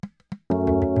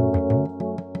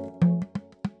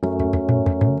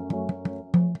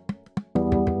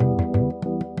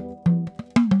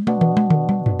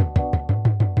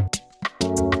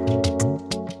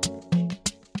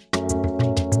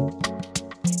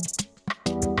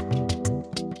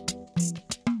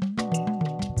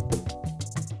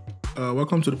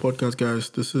Welcome to the podcast, guys.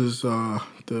 This is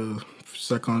the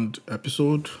second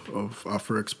episode of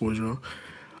Afro Exposure.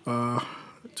 Uh,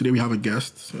 Today we have a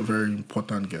guest, a very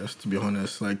important guest, to be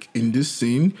honest. Like in this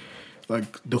scene,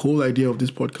 like the whole idea of this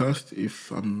podcast,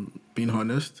 if I'm being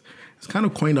honest, it's kind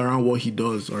of coined around what he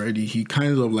does already. He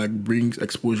kind of like brings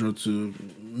exposure to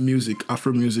music,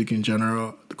 Afro music in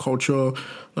general, the culture,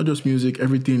 not just music,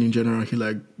 everything in general.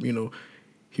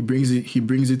 He brings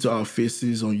it to our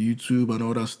faces on YouTube and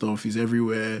all that stuff. He's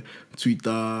everywhere,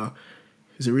 Twitter.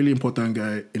 He's a really important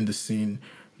guy in the scene.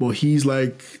 But he's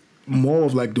like more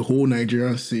of like the whole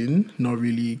Nigerian scene, not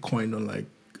really coined on like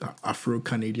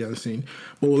Afro-Canadian scene.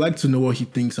 But we'd like to know what he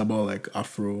thinks about like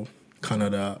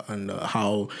Afro-Canada and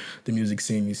how the music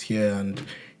scene is here and,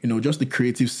 just the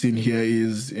creative scene here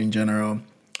is in general.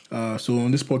 So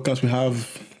on this podcast, we have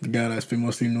the guy that's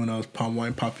famously known as Palm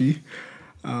Wine Papi.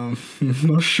 I'm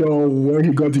not sure where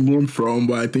he got the name from,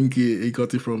 but I think he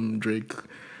got it from Drake.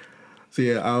 So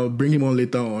yeah, I'll bring him on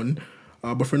later on.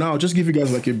 But for now, I'll just give you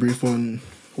guys like a brief on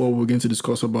what we're going to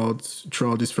discuss about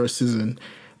throughout this first season.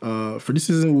 For this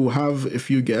season, we'll have a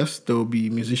few guests. There will be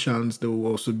musicians. There will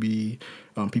also be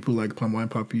people like Palm Wine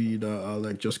Papi that are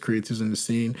like just creatives in the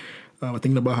scene. We're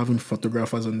thinking about having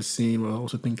photographers on the scene. We're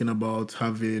also thinking about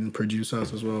having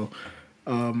producers as well.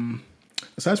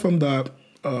 Aside from that,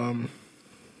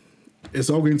 it's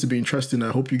all going to be interesting. I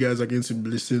hope you guys are going to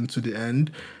listen to the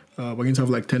end. We're going to have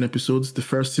like 10 episodes. The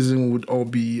first season would all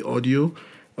be audio.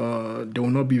 There will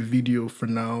not be video for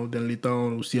now. Then later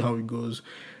on, we'll see how it goes.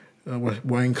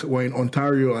 We're in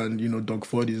Ontario, and Doug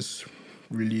Ford is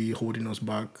really holding us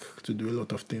back to do a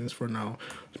lot of things for now.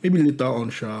 Maybe later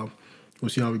on, we'll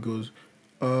see how it goes.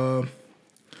 So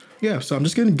I'm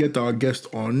just going to get our guest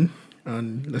on,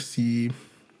 and let's see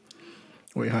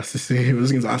what he has to say. We're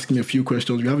just going to ask him a few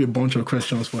questions. We have a bunch of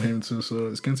questions for him too, so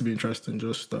it's going to be interesting.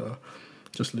 Just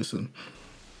listen.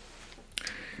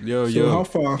 Yo. How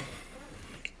far?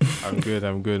 I'm good,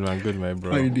 man. Good, my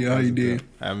bro. How you doing?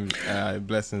 I'm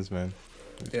blessings, man.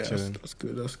 Yeah, that's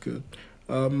good.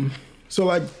 So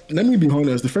like, let me be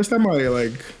honest. The first time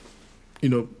I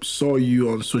saw you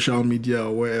on social media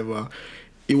or wherever,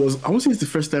 I won't say it's the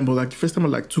first time, but like the first time I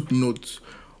like took notes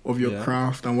of your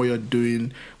craft and what you're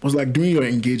doing was like during your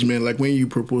engagement, like when you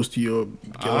proposed to your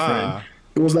girlfriend.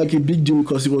 It was like a big deal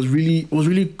because it was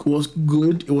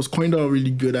good. It was kind of really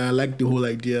good. And I like the whole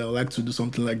idea. I like to do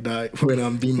something like that when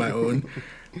I'm doing my own.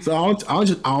 So I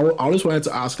just wanted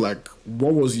to ask, like,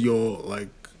 what was your like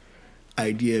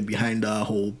idea behind that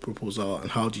whole proposal and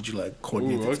how did you like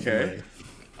coordinate it? Okay.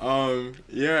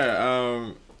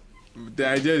 The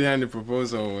idea behind the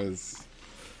proposal was,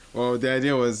 the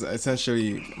idea was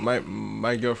essentially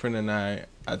my girlfriend and I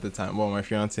at the time, my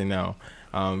fiance now,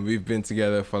 we've been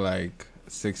together for like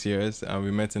 6 years, and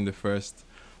we met in the first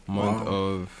month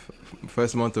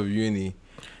of uni,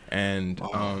 and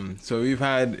so we've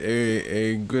had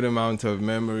a good amount of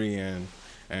memory and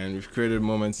we've created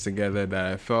moments together that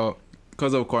I felt,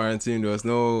 because of quarantine, there was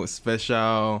no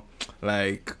special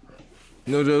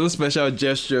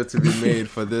gesture to be made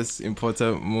for this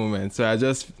important moment. So I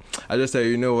just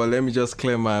said, let me just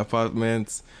clear my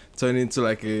apartment, turn it into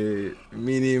like a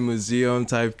mini museum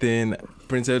type thing,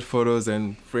 printed photos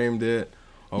and framed it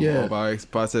of our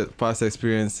past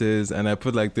experiences, and I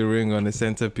put like the ring on the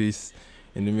centerpiece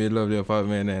in the middle of the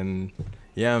apartment, and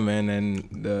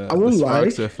the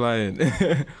sparks were flying.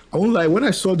 I won't lie, when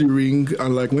I saw the ring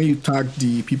and like when you tagged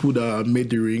the people that made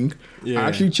the ring, I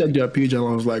actually checked their page and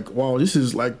I was like, wow, this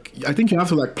is like, I think you have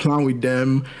to like plan with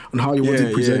them on how you want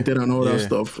it presented and all that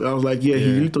stuff. I was like, he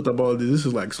really thought about this. This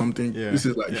is like something, this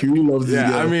is like, he really loves this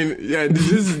girl.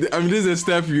 This is a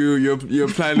step you're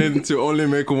planning to only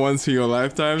make once in your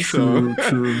lifetime. True.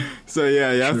 So you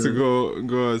have to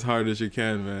go as hard as you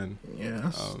can, man.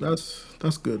 Yeah,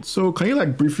 that's good. So can you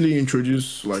like briefly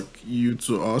introduce like you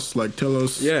to us? Like tell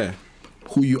us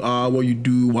who you are, what you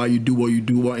do, why you do what you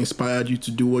do, what inspired you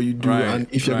to do what you do, and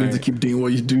if you're going to keep doing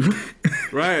what you do.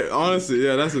 Right. Honestly,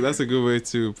 that's a good way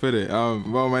to put it.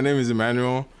 My name is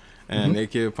Emmanuel, and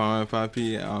aka Palm Wine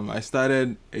Papi. I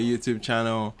started a YouTube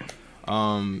channel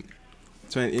in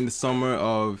the summer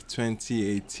of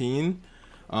 2018.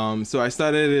 So I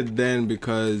started it then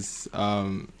because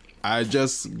I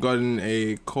just gotten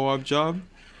a co-op job,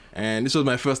 and this was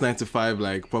my first 9-to-5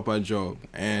 like proper job,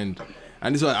 and I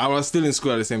was still in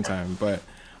school at the same time, but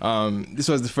this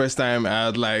was the first time I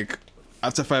had like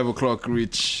after 5 o'clock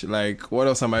reach like what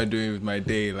else am I doing with my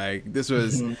day? Like this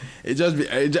was I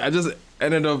just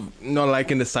ended up not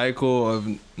liking the cycle of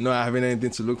not having anything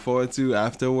to look forward to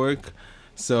after work.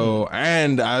 So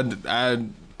and I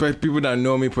people that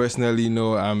know me personally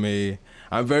know I'm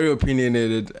I'm very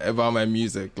opinionated about my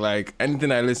music. Like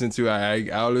anything I listen to, I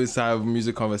always have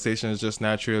music conversations just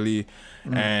naturally.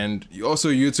 And also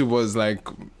YouTube was like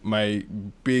my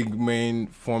big main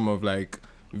form of like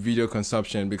video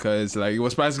consumption, because like it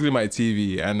was practically my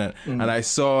TV, and I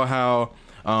saw how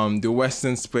the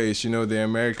Western space, the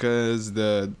Americas,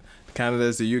 the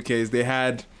Canadas, the UKs, they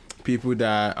had people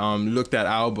that looked at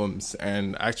albums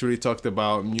and actually talked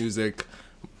about music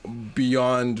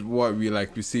beyond what we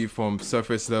like receive from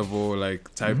surface level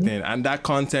like type thing. And that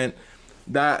content,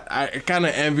 that I kind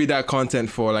of envy that content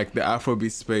for like the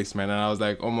Afrobeat space, man. And I was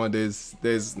like, oh my, there's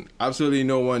absolutely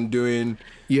no one doing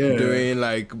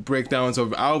like breakdowns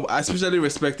of albums, especially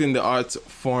respecting the art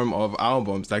form of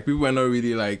albums. Like people were not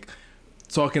really like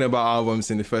talking about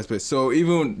albums in the first place. So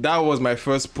even that was my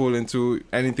first pull into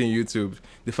anything YouTube,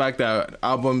 the fact that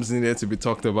albums needed to be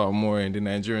talked about more in the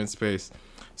Nigerian space.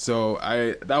 So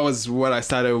that was what I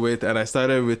started with, and I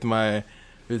started with my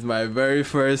very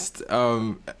first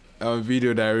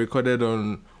video that I recorded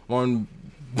on one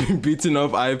beaten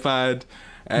up iPad,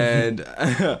 and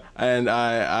and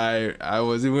I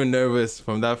was even nervous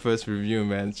from that first review,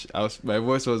 man. My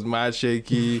voice was mad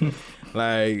shaky.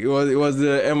 Like it was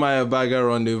the M.I. Abaga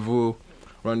Rendezvous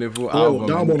album.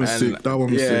 That one was sick. That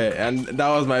one was sick. Yeah, and that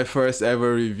was my first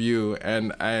ever review,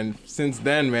 and since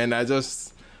then, man, I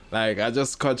just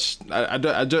caught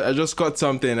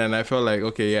something, and I felt like,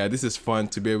 okay, yeah, this is fun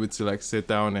to be able to like sit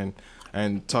down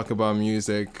and talk about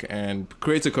music and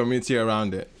create a community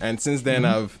around it. And since then,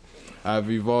 I've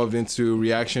evolved into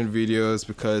reaction videos,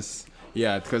 because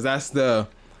that's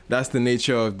the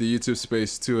nature of the YouTube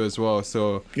space too as well.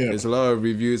 So there's a lot of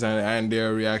reviews and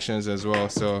their reactions as well.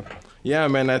 So yeah,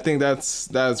 man, I think that's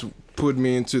put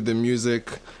me into the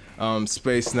music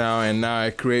space now, and now I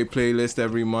create playlists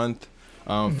every month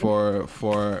for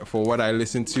what I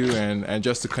listen to, and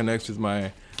just to connect with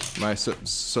my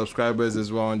subscribers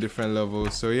as well on different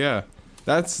levels. So yeah,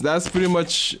 that's pretty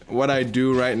much what I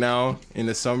do right now in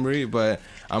a summary, but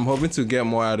I'm hoping to get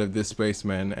more out of this space,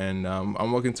 man, and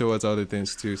I'm working towards other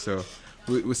things too. So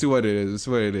we'll see what it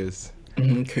is.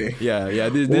 Okay. Yeah.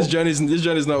 This journey's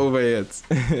not over yet.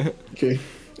 Okay.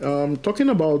 Talking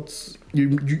about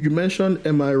you mentioned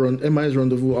MI's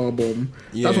Rendezvous album.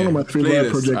 That's one of my favorite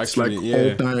projects, actually,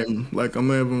 all time. Like I'm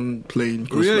not even playing.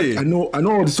 Really? Like, I know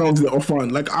all the songs that are fun.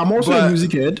 Like I'm also a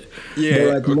music head.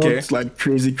 Yeah. But like not like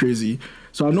crazy.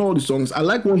 So I know all the songs. I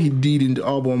like what he did in the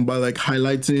album by like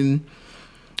highlighting.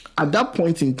 At that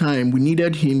point in time, we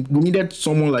needed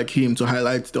someone like him to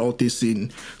highlight the Alte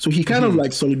scene. So he kind of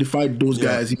like solidified those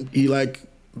guys. He like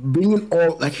bringing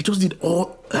all, like he just did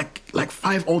all like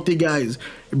 5 Alte guys.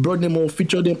 He brought them all,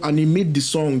 featured them, and he made the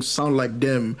songs sound like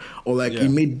them, or like he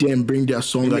made them bring their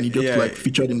song, and he just like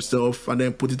featured himself and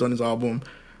then put it on his album.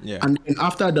 Yeah. And then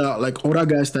after that, like other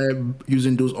guys started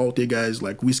using those Alte guys,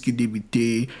 like Whiskey did with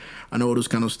Tay and all those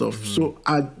kind of stuff. So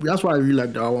that's why I really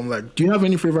like the album. Like, do you have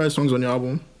any favorite songs on your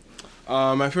album?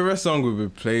 My favorite song would be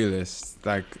Playlist,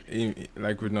 like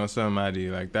with Nonso and Maddie.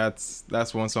 Like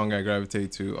that's one song I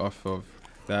gravitate to off of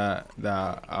that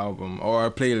album, or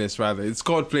a playlist rather. It's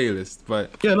called Playlist, but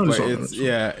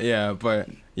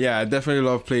I definitely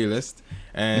love Playlist.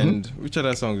 And which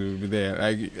other song would be there?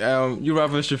 Like You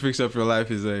Rappers Should Fix Up Your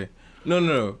Life is a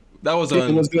no. That was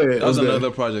on. That was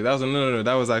another project. That was no.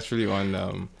 That was actually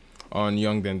on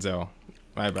Young Denzel.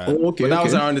 My bad. Oh, okay. But that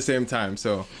was around the same time,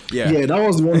 so yeah. Yeah, that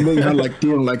was the one where he had like Tay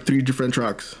on like 3 different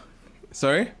tracks.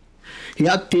 Sorry? He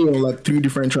had Tay on like 3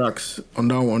 different tracks on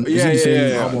that one. Yeah.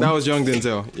 That was Young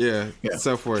Denzel. Yeah.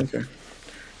 Self-Worth. Okay.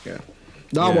 Yeah.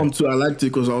 That album too, I liked it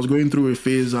because I was going through a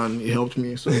phase and it helped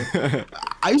me. So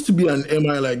I used to be an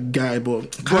MI like guy,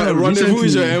 but Rendezvous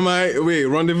is your MI. Wait,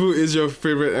 Rendezvous is your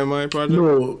favorite MI project?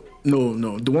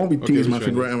 No. The one with Tay is my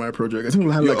favorite MI project. I think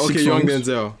we had like 6 songs. Young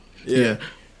Denzel. Yeah.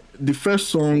 The first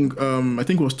song, I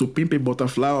think, was To Pimp a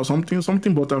Butterfly or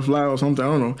something Butterfly or something. I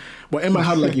don't know. But Emma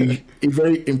had like a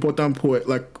very important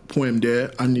poem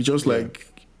there, and it just like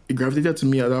it gravitated to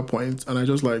me at that point, and I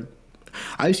just like.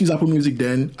 I used to use Apple Music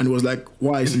then, and it was like,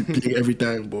 why is it playing every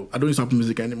time? But I don't use Apple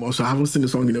Music anymore, so I haven't seen the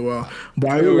song in a while.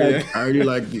 But I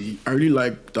really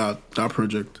like that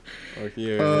project.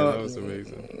 Okay, that was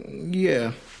amazing.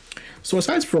 Yeah. So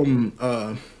aside from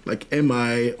like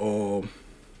MI or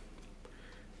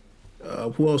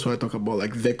who else do I talk about?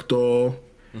 Like Vector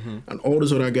and all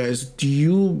those other guys. Do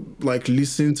you like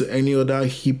listen to any other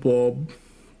hip hop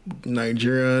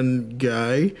Nigerian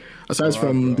guy aside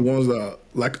from the ones that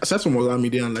like aside from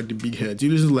Olamide and like the big heads? Do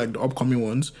you listen to like the upcoming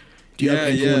ones? Do you have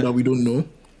anyone that we don't know?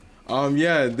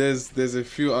 There's a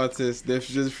few artists,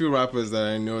 there's a few rappers that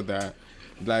I know that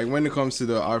like when it comes to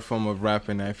the art form of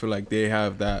rapping, I feel like they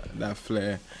have that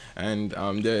flair. And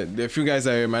there are a few guys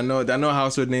I might know that are not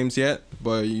household names yet,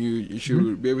 but you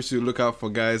should be able to look out for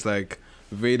guys like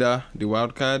Vader, the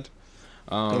Wildcard.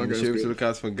 You should be able to look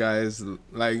out for guys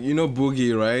like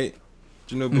Boogie, right?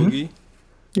 Do you know Boogie?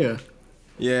 Yeah.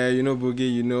 Yeah, you know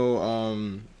Boogie.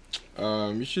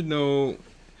 You should know.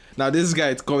 Now this guy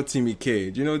is called Timmy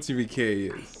K. Do you know who Timmy K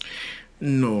is?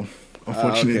 No,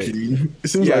 unfortunately. Okay. It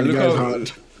seems like the guy's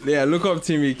hard. Yeah, look up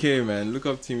Timmy K, man. Look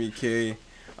up Timmy K.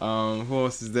 Who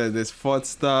else is there? There's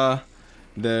Fortstar.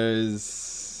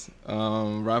 There's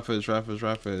rappers.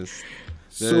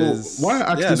 So why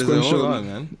I asked this question?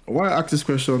 Man. Why I asked this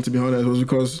question, to be honest, was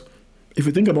because if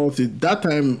you think about it,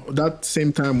 that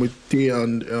same time with Tay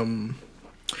and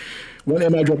when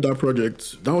Emma dropped that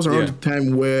project, that was around the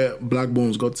time where Black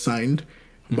Bones got signed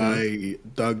by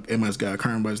Emma's guy. I can't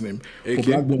remember his name. But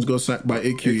Black Bones got signed by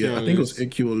AQ. Yeah, I think it was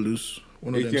AQ or Loose.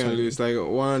 One of them. AQ and Loose, like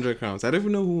 100 accounts. I don't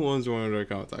even know who owns 100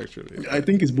 accounts actually. I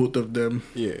think it's both of them.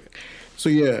 Yeah. So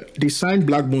yeah, they signed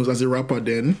Black Bones as a rapper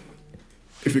then.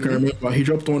 If you can remember, he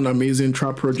dropped one amazing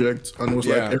trap project and was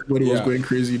like everybody was going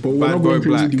crazy. But we're not going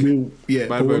crazy the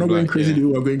way we're not going crazy the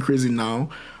way we're going crazy now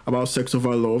about Sex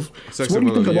Over Love. So what do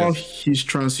you think about his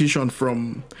transition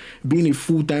from being a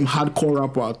full-time hardcore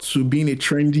rapper to being a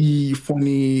trendy,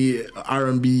 funny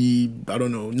R&B, I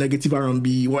don't know, negative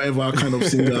R&B, whatever kind of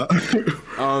singer?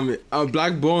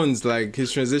 Black Bones, like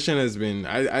his transition has been,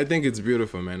 I think it's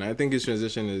beautiful, man. I think his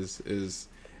transition is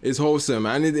wholesome,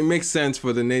 and it makes sense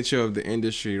for the nature of the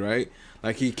industry, right?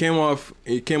 Like he came off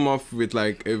with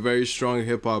like a very strong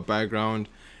hip hop background,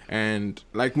 and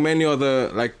like many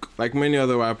other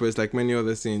rappers, like many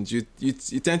other scenes, you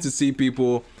tend to see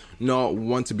people not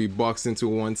want to be boxed into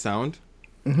one sound,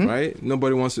 right?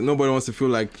 Nobody wants to feel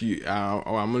like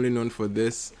I'm only known for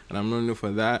this and I'm only known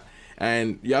for that.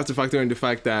 And you have to factor in the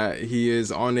fact that he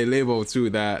is on a label too,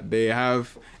 that they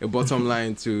have a bottom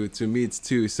line to meet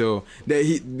too. So that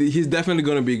he's definitely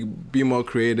going to be more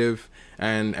creative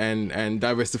and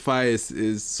diversify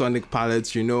his sonic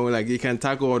palette. Like he can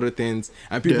tackle other things.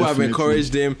 And people have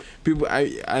encouraged him. People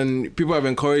have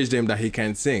encouraged him that he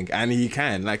can sing, and he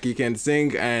can. Like he can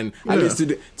sing, and at least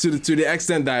to the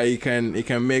extent that he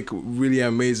can make really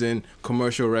amazing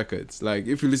commercial records. Like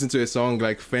if you listen to a song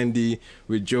like Fendi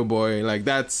with Joe Boy, like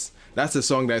that's a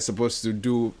song that's supposed to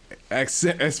do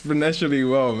exponentially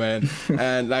well, man.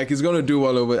 And like it's gonna do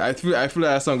well over. I feel like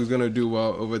that song is gonna do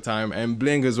well over time. And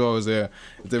Bling as well it's a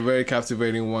very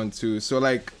captivating one too. So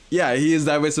like he is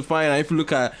diversifying. And if you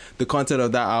look at the content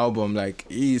of that album, like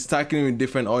he's tackling with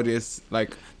different audience.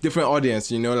 Like they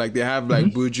have like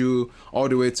Buju all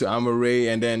the way to Amore,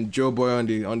 and then Joe Boy on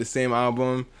the same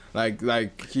album.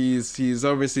 Like he's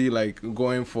obviously like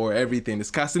going for everything.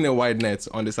 It's casting a wide net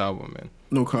on this album, man.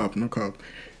 No cap.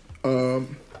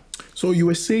 So you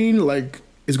were saying like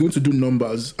it's going to do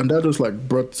numbers, and that just like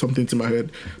brought something to my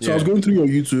head. So I was going through your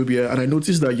YouTube, and I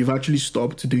noticed that you've actually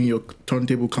stopped doing your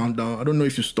turntable countdown. I don't know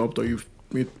if you stopped or you've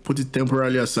put it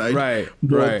temporarily aside. Right.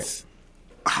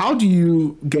 How do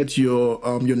you get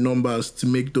your numbers to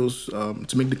make those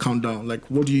to make the countdown? Like,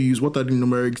 what do you use? What are the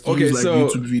numerics? Do you use like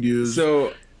YouTube videos?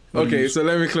 So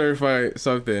let me clarify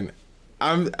something.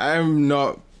 I'm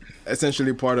not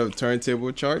essentially part of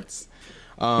Turntable Charts.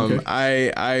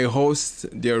 I host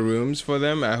their rooms for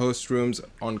them. I host rooms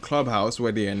on Clubhouse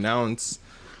where they announce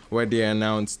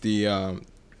the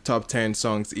top 10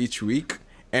 songs each week.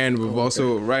 And we've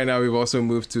also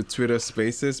moved to Twitter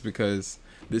Spaces because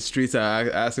the streets are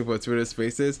asking for Twitter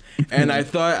Spaces. And I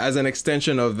thought as an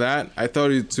extension of that, I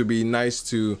thought it would be nice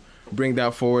to bring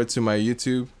that forward to my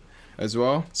YouTube as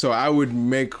well. So I would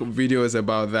make videos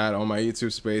about that on my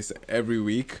YouTube space every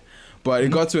week. But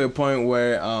it got to a point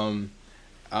where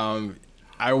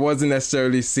I wasn't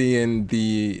necessarily seeing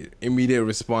the immediate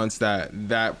response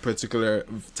that particular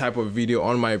type of video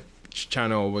on my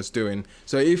channel was doing.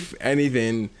 So if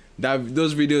anything,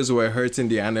 those videos were hurting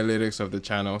the analytics of the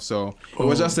channel. So it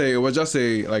was just a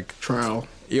like trial.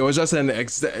 It was just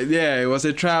it was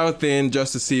a trial thing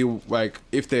just to see like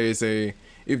if there is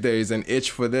an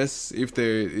itch for this, if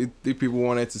people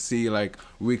wanted to see like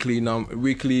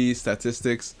weekly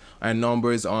statistics and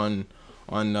numbers on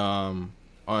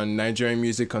Nigerian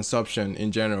music consumption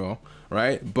in general,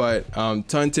 right? But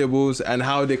turntables and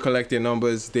how they collect their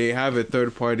numbers, they have a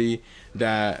third party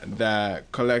that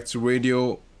collects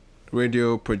radio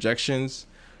projections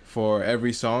for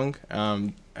every song.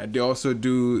 They also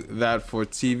do that for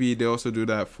TV. They also do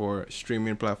that for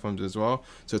streaming platforms as well.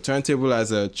 So Turntable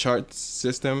as a chart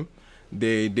system,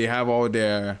 they have all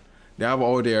their they have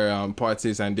all their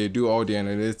parties, and they do all the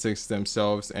analytics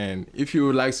themselves. And if you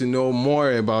would like to know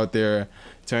more about their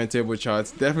turntable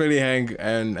charts, definitely hang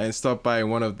and stop by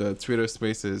one of the Twitter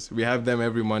spaces. We have them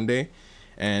every Monday,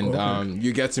 and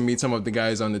you get to meet some of the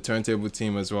guys on the turntable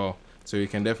team as well. So you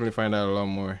can definitely find out a lot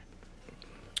more.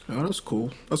 Oh, that's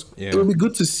cool. It would be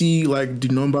good to see like the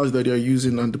numbers that they're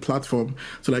using on the platform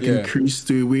to like increase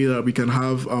to a way that we can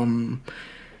have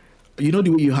you know,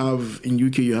 the way you have in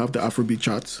UK, you have the Afrobeat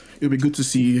charts. It would be good to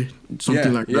see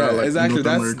something like that. Like exactly.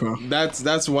 North America.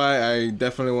 That's why I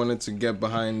definitely wanted to get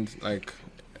behind like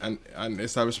an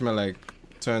establishment like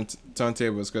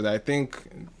turntables, because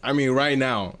I mean right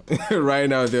now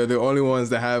they're the only ones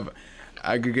that have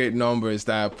aggregate numbers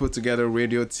that put together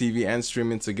radio, TV, and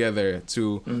streaming together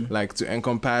to like to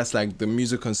encompass like the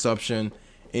music consumption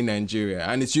in Nigeria.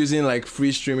 And it's using like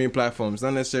free streaming platforms,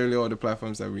 not necessarily all the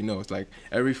platforms that we know. It's like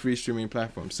every free streaming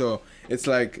platform. So it's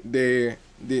like I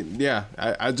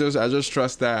just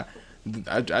trust that.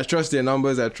 I trust their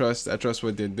numbers. I trust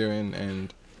what they're doing,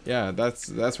 and yeah, that's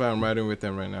why I'm riding with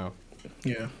them right now.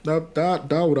 Yeah, that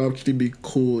would actually be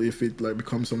cool if it like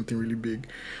becomes something really big.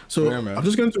 So yeah, I'm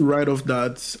just going to write off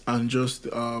that and just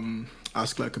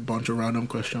ask like a bunch of random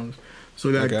questions. So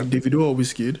like Davido or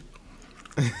Wizkid?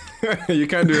 You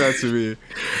can't do that to me.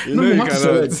 You know you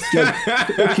cannot.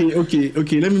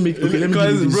 Okay. Let me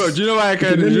because bro, do you know why I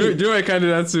can't? Do you know why I can't do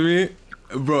that to me,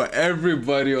 bro?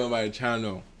 Everybody on my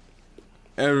channel.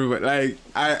 Everybody, like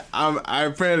I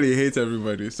apparently hate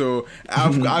everybody, so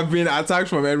I've been attacked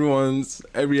from every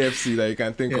FC that you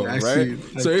can think of, right?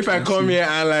 So if I come here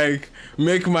and like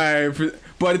make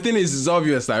but the thing is, it's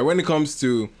obvious. Like when it comes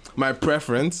to my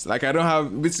preference, like I don't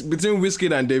have between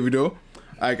Wizkid and Davido,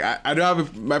 like I don't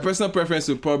have my personal preference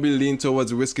would probably lean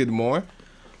towards Wizkid more.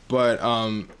 But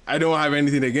I don't have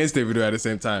anything against Davido at the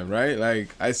same time, right? Like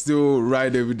I still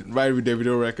ride with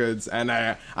Davido records, and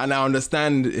I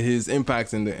understand his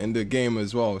impact in the game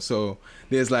as well. So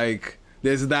there's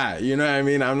that, you know what I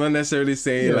mean? I'm not necessarily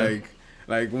saying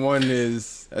like one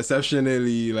is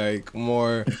exceptionally like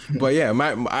more, but yeah,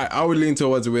 I would lean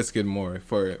towards Wizkid more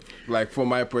for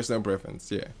my personal preference,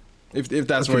 yeah. If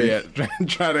that's where you're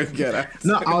trying to get at.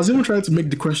 No, I was even trying to make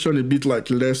the question a bit like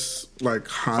less like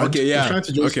hard. Okay, yeah. I'm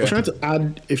trying to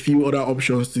add a few other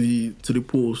options to the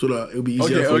poll so that it'll be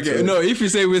easier. Okay. No, if you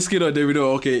say Wizkid or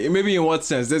Davido, okay, maybe in what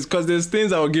sense? Because there's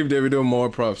things I will give Davido more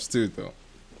props too, though.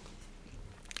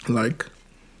 Like.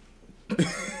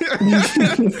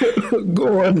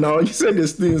 Go on now. You said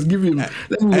there's things. Give him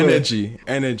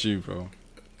energy, bro.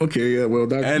 Okay, yeah, well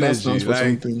that sounds for like,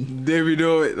 something.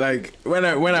 Davido, like when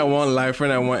I want life,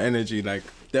 when I want energy, like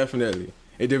definitely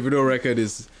a Davido record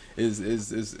is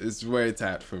where it's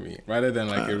at for me, rather than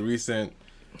like a recent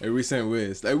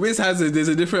Wiz. Like Wiz there's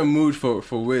a different mood for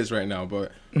Wiz right now,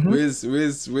 but Wiz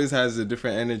has a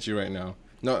different energy right now.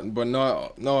 Not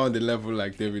on the level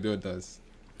like Davido does.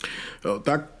 Oh,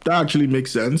 that actually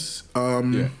makes sense.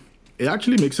 It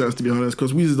actually makes sense, to be honest,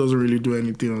 because Wiz doesn't really do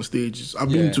anything on stage. I've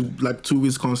been to like 2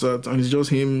 Wiz concerts, and it's just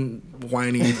him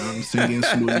whining and singing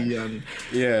slowly and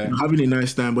having a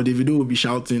nice time. But Davido will be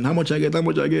shouting, "How much I get? How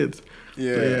much I get?"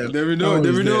 Yeah,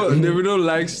 Davido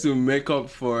likes to make up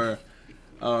for.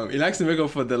 He likes to make up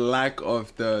for the lack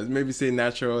of the maybe say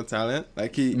natural talent.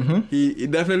 Like he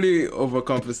definitely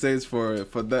overcompensates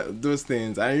for those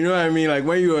things. And you know what I mean? Like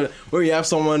when you have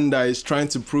someone that is trying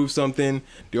to prove something,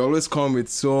 they always come with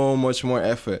so much more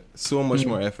effort.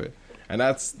 And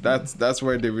that's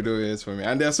where Davido is for me.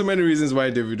 And there are so many reasons why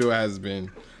Davido has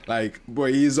been. Like,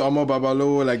 boy, he's Omo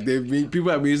Babalowo. Like,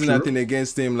 people have been using that thing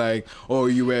against him. Like, oh,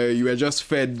 you were just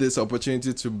fed this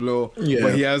opportunity to blow. Yeah.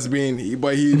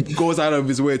 But he goes out of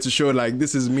his way to show like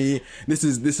this is me. This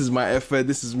is my effort.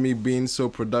 This is me being so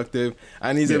productive.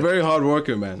 And he's a very hard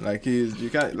worker, man. Like you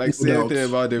can't like say anything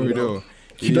about Davido.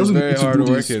 He doesn't very hard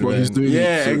working, man. He's doing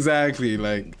it, so exactly.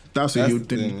 Like that's a huge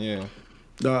thing. Yeah,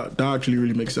 that actually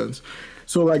really makes sense.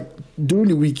 So like during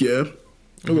the week, yeah.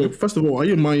 Okay, first of all, are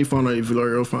you a Man U fan or a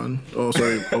Villarreal fan? Oh,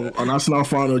 sorry, an Arsenal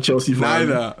fan or Chelsea fan?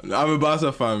 Neither. I'm a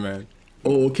Barca fan, man.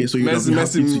 Oh, okay, so you're happy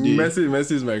today.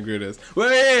 Messi is my greatest.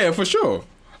 Well, yeah, for sure.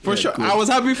 For sure. Good. I was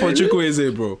happy for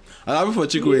Chukwueze, bro. I was happy for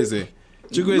Chukwueze.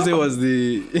 Chukwueze was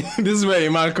the... This is where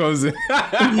Iman comes in.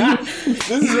 This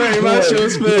is where Iman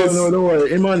shows face. No, don't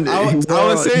worry. Iman, I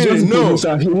was saying, no.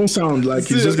 He won't sound like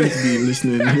he's just going to be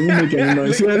listening. He won't make any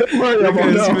noise. Yeah, don't worry about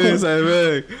his face, I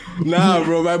beg. Nah,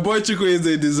 bro, my boy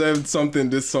Chukwueze deserved something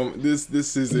this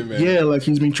season, man. Yeah, like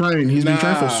he's been trying. He's been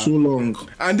trying for so long.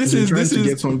 And this is to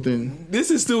get something.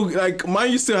 This is still, like,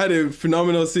 Man U still had a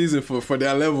phenomenal season for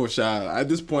their level, Sha. At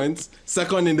this point,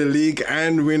 second in the league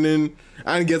and winning...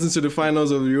 and getting to the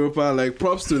finals of Europa, like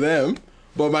props to them.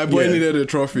 But my boy Yeah. needed a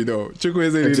trophy though.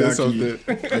 Chukwueze needed Exactly. something.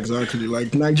 Exactly. Like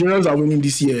Nigerians are winning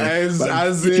this year. As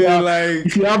if, you in, have, like-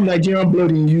 if you have Nigerian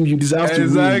blood in you, you deserve to win.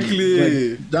 Exactly.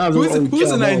 Like, that's all we Who's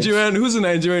care a about. Nigerian? Who's a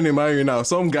Nigerian in Man U now?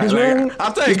 Some guy. There's Like one-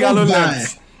 after there's Igalo one guy.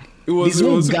 left, it There's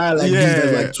no was guy like yeah.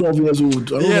 this that's like 12 years old.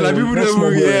 I don't Yeah, know, like people that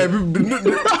small don't, boy. yeah,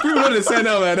 people don't they send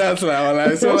out like that,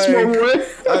 like so That small boy. like,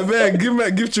 I bet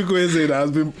give Chukwueze that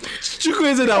has been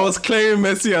Chukwueze that was clearing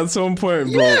Messi at some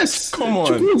point, bro. Yes, Come on.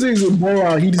 Chukwueze is a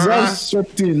baller. He deserves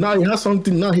something. Now he has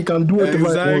something. Now he can do whatever he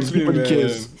wants. Exactly, Nobody man.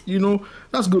 cares. You know,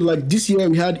 that's good. Like this year,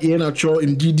 we had Ian Acho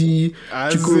in Didi,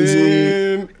 As Chukwueze.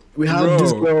 in, We have bro.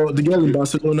 this girl, the girl in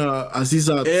Barcelona,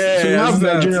 Azizat. Yeah, So we have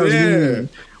Azizat, Nigerians yeah. winning.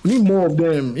 We need more of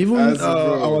them. Even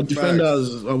Bro, our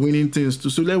defenders are winning things too.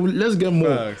 So let's get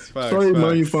more. Facts, Sorry,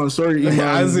 Man U fans. Sorry, Iman.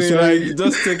 As in, Sorry. like,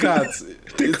 just take heart.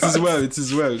 It is well. It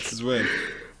is well. It is well.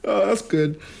 Oh, that's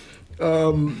good.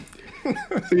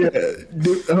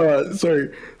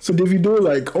 Sorry. So Davido,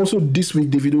 like, also this week,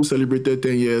 Davido celebrated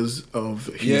 10 years of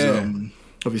his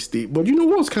of his stay. But you know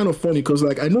what's kind of funny? Because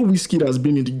like I know Wizkid has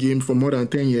been in the game for more than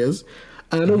 10 years.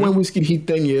 And I know when Wizkid hit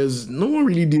 10 years, no one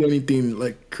really did anything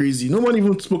like crazy. No one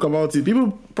even spoke about it.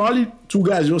 People, probably two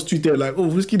guys just tweeted like, "Oh,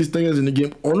 Wizkid is 10 years in the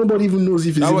game," or nobody even knows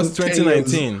if it's That was even 10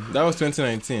 years. 2019. That was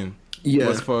 2019. Yeah. It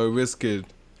was for Wizkid.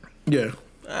 Yeah.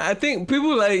 I think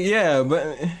people like but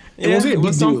wasn't a it was big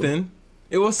deal. something.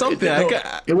 It was something.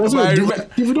 It wasn't.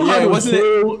 Davido had it a wasn't.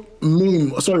 whole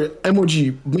meme. Sorry,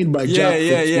 emoji made by Jack.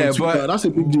 Yeah, from Twitter. but- That's a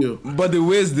big deal. But the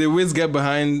Wiz get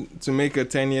behind to make a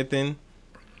 10-year thing.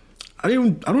 I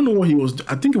don't know what he was.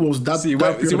 I think it was that. See, that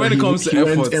when- see, period when that it comes to he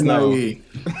went efforts now. MIA.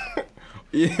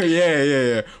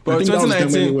 Yeah. I But think that was the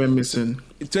time when he 2019, went missing.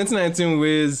 2019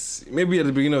 Wiz, maybe at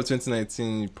the beginning of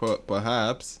 2019,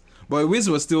 perhaps. But Wiz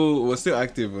was still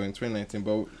active in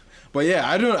 2019. But yeah,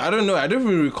 I don't know. I don't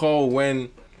even recall when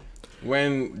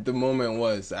the moment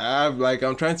was.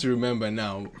 I'm trying to remember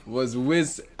now. Was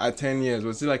Wiz at 10 years?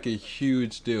 Was it like a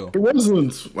huge deal? It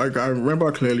wasn't like I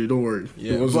remember clearly. Don't worry.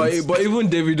 Yeah, It wasn't. but even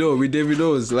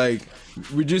Davido's like,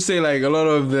 would you say like a lot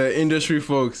of the industry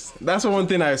folks? That's one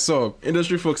thing I saw.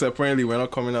 Industry folks apparently were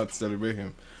not coming out to celebrate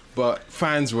him, but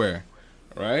fans were,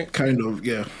 right? Kind of,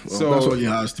 yeah. Well, So- that's what he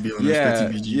has, to be honest. Yeah,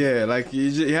 TVG. yeah. Like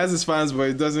he has his fans, but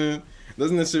it doesn't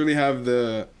necessarily have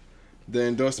the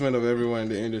endorsement of everyone in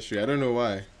the industry. I don't know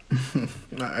why.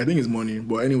 I think it's money,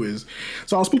 but anyways.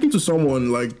 So I was speaking to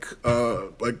someone like I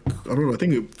don't know. I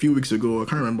think a few weeks ago. I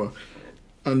can't remember.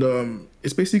 And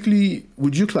it's basically,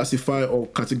 would you classify or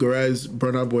categorize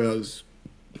Burna Boy as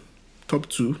top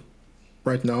 2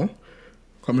 right now,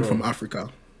 coming from Africa,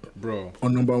 Bro, or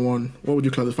number 1? What would you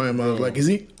classify him as? Like, is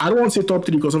he? I don't want to say top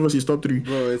 3 because obviously he's top 3.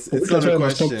 bro, it's But would not you a classify him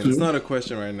as top question. 2? It's not a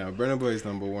question right now. Burna Boy is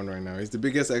number 1 right now. He's the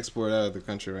biggest exporter out of the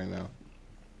country right now.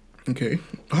 Okay.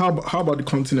 How about the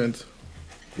continent?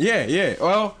 Yeah.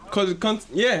 Well,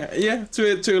 yeah.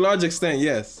 To a large extent,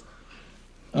 yes.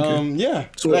 Yeah.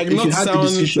 So like if not you to had the sound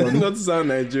decision- not to sound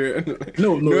Nigerian.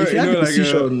 No. If you had the like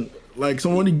decision, like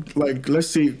somebody, like let's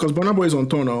say, because Burna Boy is on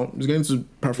tour now, he's going to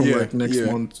perform Yeah, like next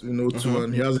yeah. month, too,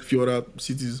 and he has a few other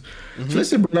cities. So let's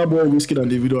say Burna Boy, Wizkid,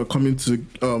 and Davido are coming to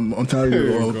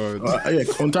Ontario, Oh, or God.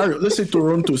 Ontario. Let's say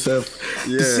Toronto, self.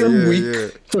 Yeah, The same yeah, week, yeah.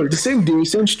 sorry, the same day,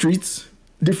 same streets,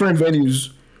 different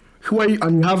venues. Who are you?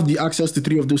 And you have the access to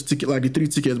 3 of those tickets, like the 3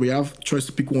 tickets, but you have choice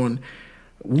to pick one.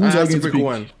 Who's I are have you to going pick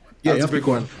one. Yeah, I you have to pick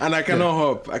one. And I cannot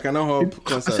hop. I cannot hop I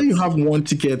concerts. say you have 1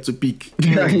 ticket to pick.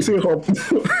 Yeah, you say hop.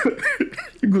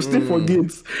 You go stay for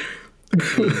gates.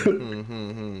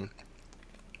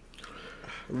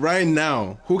 Right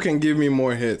now, who can give me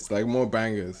more hits, like more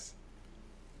bangers?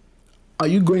 Are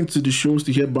you going to the shows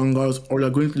to hear bangers, or are you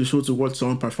going to the show to watch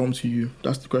someone perform to you?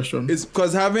 That's the question. It's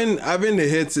because having the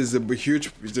hits is a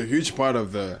huge part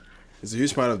of the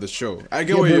show. I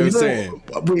get what but you're you know- saying.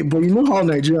 But you know how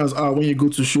Nigerians are when you go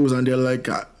to shows and they're like,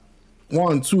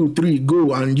 1, 2, 3,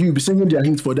 go, and you be singing their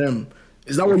hits for them.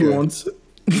 Is that what you Okay. want?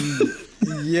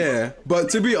 Yeah, but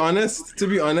to be honest,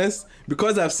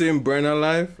 because I've seen Burna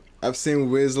live, I've seen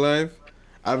Wiz live,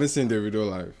 I haven't seen Davido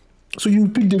live. So you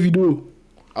pick Davido.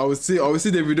 I would see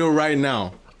Davido right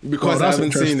now because Oh, I that's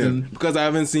haven't seen him. interesting. Because I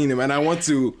haven't seen him, and I want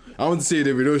to see a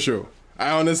Davido show.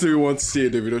 I honestly want to see a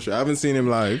Davido show. I haven't seen him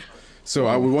live, so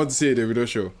I would want to see a Davido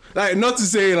show. Like, not to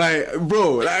say like,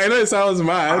 bro, like, I know it sounds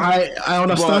mad. I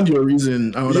understand But- your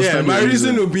reason. I understand Yeah, your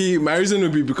my reason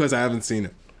would be because I haven't seen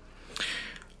him.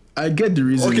 I get the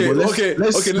reason. Okay, but okay,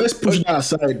 let's push that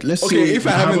aside. Let's Okay, say if I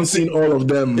I haven't haven't seen all of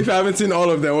them. If I haven't seen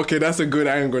all of them, okay, that's a good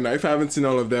angle now. If I haven't seen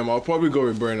all of them, I'll probably go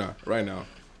with Burna right now.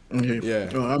 Okay. Yeah.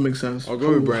 Oh, that makes sense. I'll go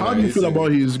with Burna. How do you He's feel in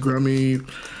about his Grammy?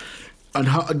 And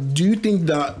how do you think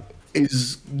that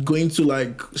is going to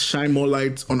like shine more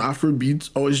light on Afrobeat,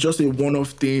 or it's just a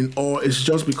one-off thing, or it's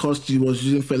just because she was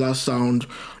using Fela's sound.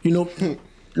 You know,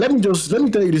 let me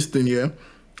tell you this thing, yeah.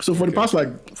 So for the past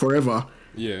like forever,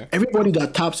 Yeah. everybody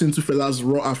that taps into Fela's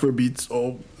raw Afrobeat,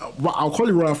 or I'll call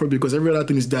it raw Afrobeat because every other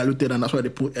thing is diluted, and that's why they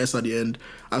put S at the end.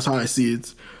 That's how I see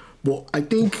it. But I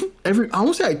think I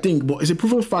won't say I think, but it's a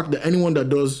proven fact that anyone that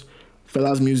does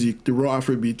Fela's music, the raw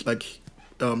Afrobeat, like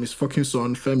his fucking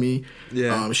son Femi,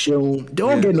 Sheon, they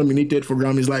all get nominated for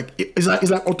Grammys.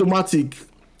 It's like automatic.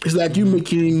 It's like you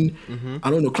making I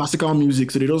don't know, classical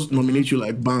music, so they just nominate you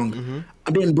like bang.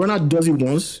 And then Burna does it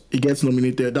once, he gets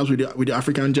nominated. That's with the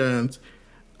African Giant.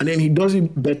 And then he does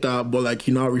it better, but like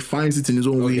he now refines it in his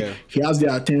own way. He has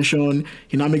their attention.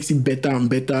 He now makes it better and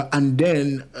better. And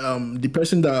then the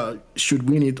person that should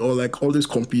win it, or like all this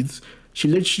competes, she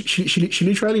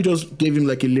literally just gave him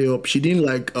like a layup. She didn't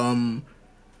like drop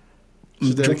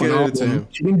an album.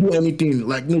 She didn't do anything.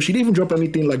 Like no, she didn't even drop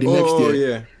anything like the next year.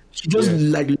 Yeah. She just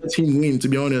like let him win. To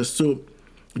be honest, so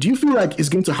do you feel like it's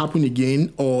going to happen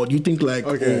again, or do you think like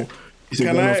it's a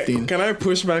one-off thing? Can I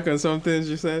push back on some things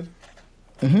you said?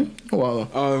 Oh,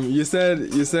 wow. You said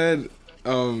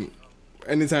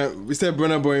anytime we said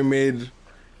Burna Boy made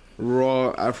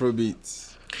raw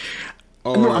Afrobeats.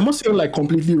 No, I'm not saying like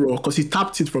completely raw because he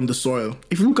tapped it from the soil.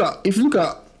 If you look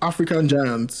at African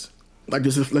Giants, like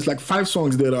there's like 5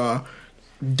 songs that are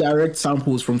direct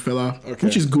samples from Fela,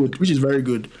 which is good, which is very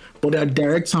good. But they are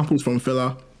direct samples from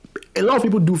Fela. A lot of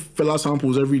people do Fela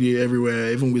samples every day,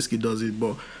 everywhere. Even Whiskey does it.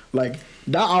 But like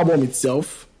that album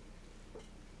itself,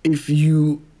 if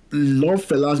you love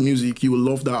Fela's music, you will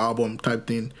love that album type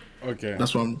thing. Okay,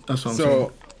 that's what I'm saying.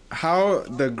 So how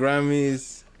the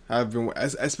Grammys have been,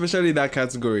 especially that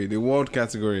category, the world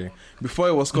category. Before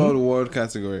it was called the world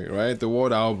category, right? The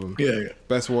world album,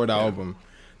 best world album.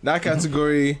 That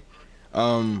category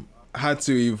had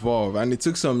to evolve, and it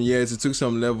took some years. It took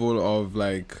some level of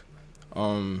like,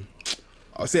 I'll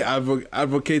say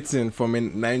advocating from a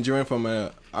Nigerian, from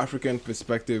an African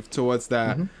perspective towards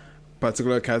that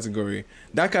particular category.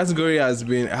 That category has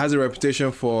a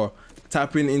reputation for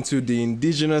tapping into the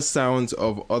indigenous sounds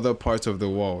of other parts of the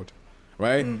world,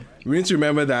 right? We need to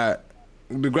remember that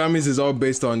the Grammys is all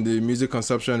based on the music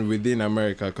consumption within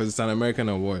America because it's an American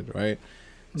award, right?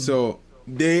 So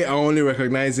they are only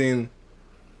recognizing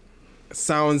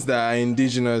sounds that are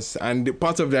indigenous, and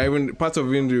part of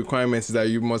the requirements is that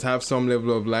you must have some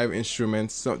level of live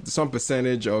instruments, some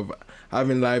percentage of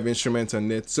having live instruments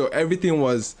on it. So everything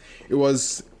was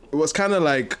kind of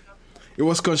like, it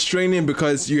was constraining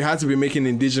because you had to be making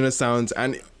indigenous sounds,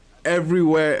 and every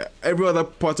other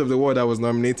part of the world that was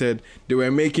nominated, they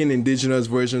were making indigenous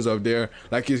versions of their,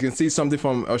 like you can see something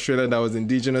from Australia that was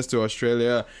indigenous to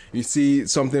Australia. You see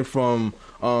something from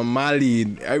Mali,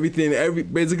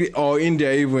 basically, or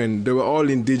India even, they were all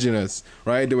indigenous,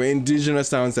 right? They were indigenous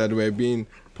sounds that were being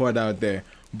poured out there.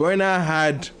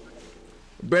 Burna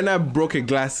broke a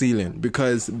glass ceiling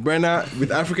because Burna,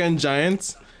 with African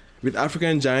Giants,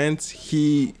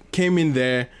 he came in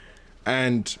there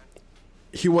and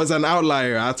he was an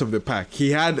outlier out of the pack. He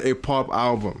had a pop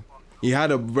album. He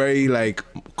had a very like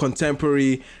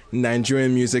contemporary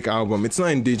Nigerian music album. It's not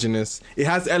indigenous. It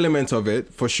has elements of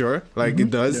it for sure, like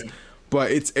it does,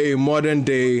 but it's a modern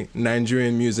day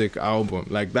Nigerian music album.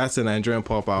 Like that's a Nigerian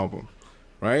pop album,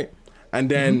 right?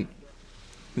 And then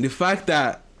the fact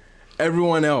that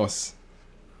everyone else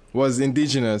was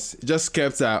indigenous just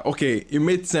kept that, okay, it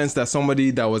made sense that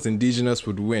somebody that was indigenous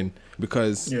would win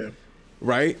because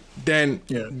right? Then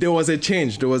there was a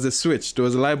change, there was a switch, there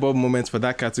was a light bulb moment for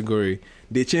that category.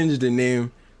 They changed the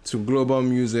name to Global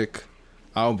Music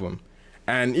Album.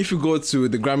 And if you go to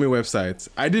the Grammy website,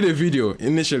 I did a video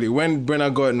initially when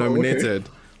Burna got nominated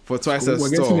for Twice as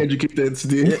Tall. We're getting educated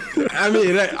today. I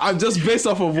mean, like, I'm just based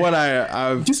off of what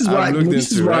I've looked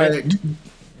into, right?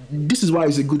 This is why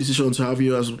it's a good decision to have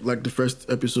you as like the first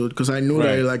episode, because I know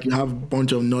that like you have a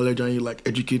bunch of knowledge and you like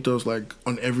educate us like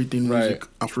on everything music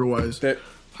afterwards.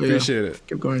 Appreciate it.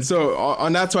 Keep going. So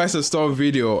on that Twice as Tall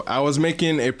video, I was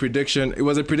making a prediction. It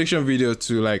was a prediction video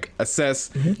to like assess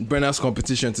Burna's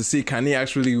competition to see can he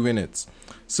actually win it.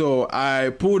 So I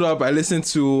pulled up, I listened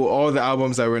to all the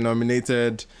albums that were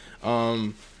nominated,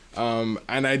 and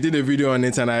I did a video on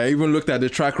it, and I even looked at the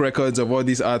track records of all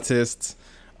these artists.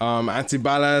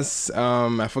 Antibalas,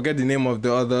 I forget the name of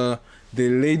the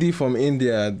lady from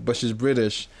India, but she's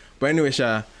British. But anyway,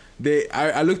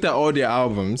 I looked at all their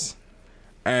albums,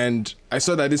 and I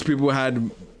saw that these people had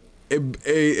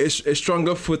a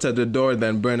stronger foot at the door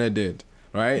than Burna did,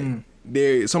 right?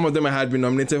 Some of them had been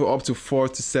nominated up to 4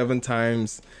 to 7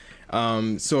 times.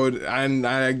 So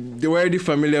they were already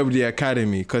familiar with the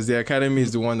academy because the academy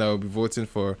is the one that will be voting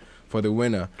for the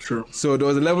winner. Sure. So there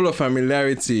was a level of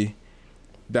familiarity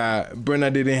that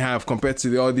Burna didn't have compared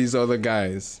to all these other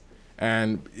guys.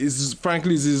 And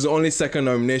frankly, this is his only second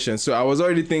nomination. So I was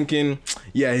already thinking,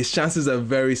 yeah, his chances are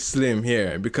very slim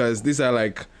here because these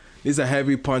are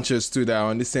heavy punchers too that are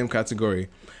on the same category.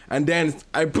 And then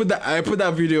I put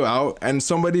that video out, and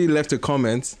somebody left a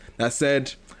comment that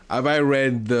said, "Have I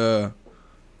read the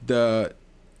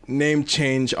name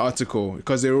change article?"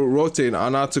 Because they wrote an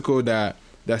article that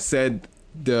said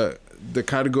the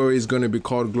category is going to be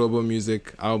called Global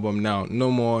Music Album now, no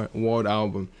more World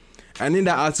Album. And in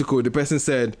that article, the person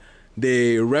said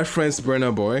they referenced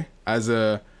Burna Boy as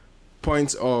a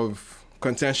point of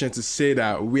contention to say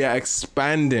that we are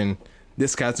expanding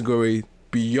this category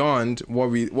beyond what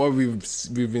we've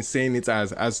been saying it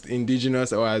as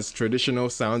indigenous or as traditional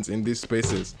sounds in these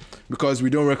spaces, because we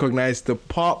don't recognize the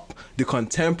pop, the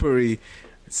contemporary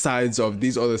sides of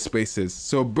these other spaces.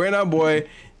 So Burna Boy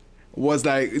was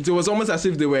like, it was almost as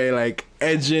if they were like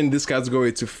edging this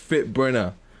category to fit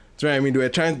Burna. Do you know what I mean? They were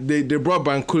trying. They brought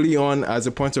Bankuli on as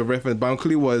a point of reference.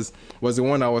 Bankuli was the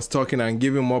one I was talking and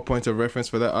giving more point of reference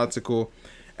for that article.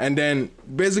 And then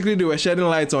basically they were shedding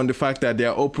light on the fact that they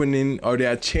are opening or they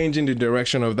are changing the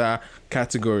direction of that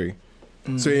category.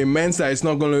 So it meant that it's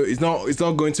not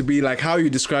going to be like how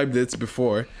you described it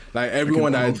before. Like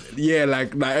everyone like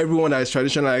everyone that is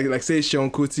traditional, like say Sean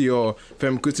Kuti or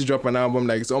Fem Kuti drop an album,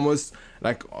 like it's almost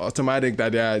like automatic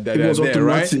that they're there,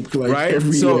 right? Like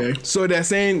right? So they're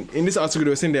saying in this article, they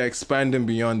were saying they're expanding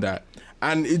beyond that.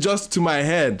 And it just, to my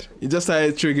head, it just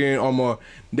started triggering Omo.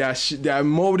 They are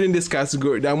molding this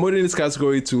category. They are molding this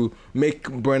category to make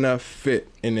Burna fit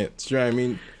in it. Do you know what I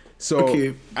mean?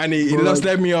 So, and it just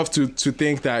led me off to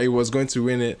think that it was going to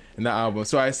win it in that album.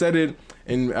 So I said it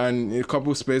in a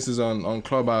couple spaces on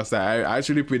Clubhouse that I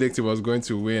actually predicted was going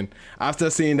to win. After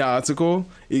seeing that article,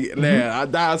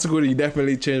 that article, it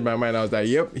definitely changed my mind. I was like,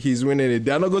 yep, he's winning it.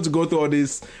 They're not going to go through all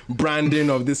this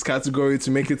branding of this category to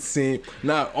make it seem,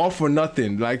 all for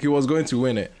nothing. Like he was going to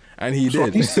win it. And he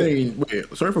did. Are you saying,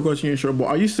 wait, sorry for cutting you short, but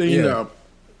are you saying that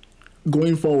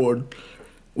going forward,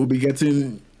 we'll be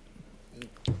getting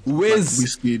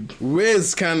Wiz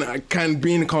can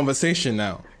be in conversation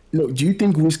now? No, do you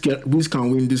think Wiz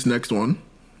can win this next one?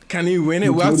 Can he win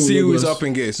it? We'll have to see who is up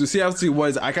in games. We have to see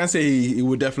what is. I can't say he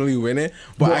would definitely win it,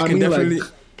 but I can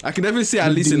definitely see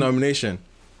at least a nomination.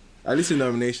 At least a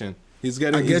nomination. He's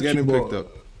getting picked up.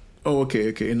 Oh,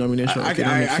 okay. A nomination. I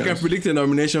can predict a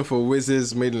nomination for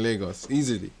Wiz's Made in Lagos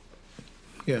easily.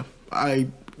 Yeah, I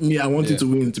wanted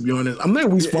to win, to be honest. I'm not a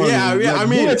Wiz fan. I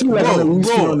mean,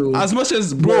 bro, as much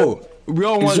as we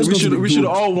all want, we should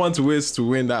all want Wiz to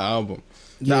win that album.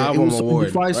 The album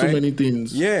award, right? So many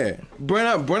things. Yeah,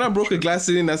 Burna broke a glass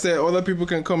ceiling that said other people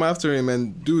can come after him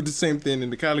and do the same thing in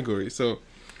the category. So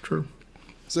true.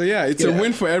 So yeah, it's a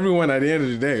win for everyone at the end of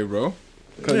the day, bro.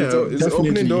 Because it's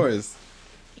opening doors.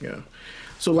 Yeah.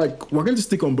 So like we're going to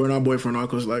stick on Burna Boy for now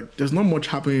because like there's not much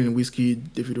happening in Whiskey,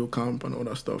 Davido camp and all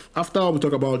that stuff. After we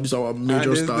talk about these our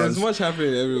major stars, there's much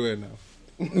happening everywhere now.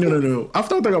 No.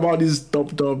 After we talk about these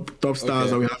top stars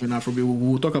that we have in Afrobeat,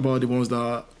 we'll talk about the ones that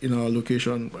are in our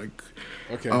location, like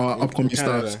our upcoming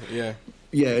stars. Yeah,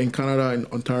 in Canada, in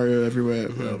Ontario, everywhere.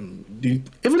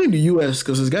 Even in the US,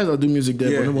 because there's guys that do music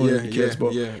there, but no one cares.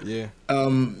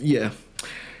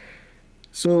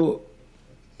 So,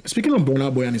 speaking of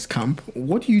Burna Boy and his camp,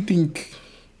 what do you think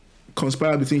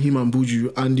conspired between him and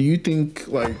Buju? And do you think,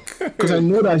 like, because I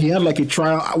know that he had like a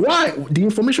trial. Why? The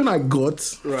information I got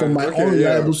from my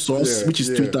unreliable source, which is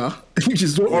Twitter, which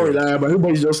is so unreliable,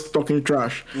 everybody's just talking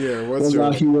trash. Was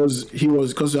that he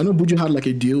was because I know Buju had like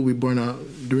a deal with Burna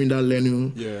during that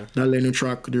Lenu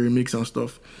track, the remix and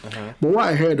stuff. But what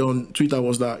I heard on Twitter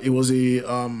was that it was a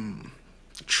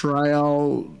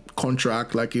trial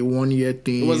contract, like a 1-year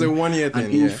thing. It was a 1-year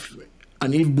thing,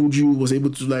 and if Buju was able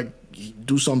to like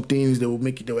do some things,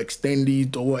 they'll extend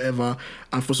it or whatever.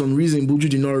 And for some reason, Buju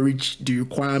did not reach the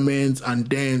requirements, and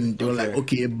then they were like,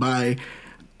 okay, bye.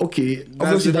 Okay,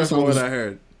 obviously that's what I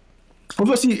heard.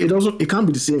 Obviously, it can't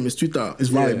be the same. It's Twitter, it's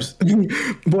vibes.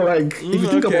 But like, if you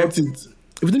think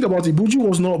about it,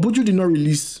 Buju did not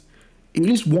release. He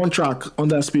released one track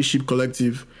under Spaceship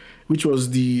Collective, which was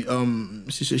the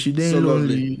she didn't So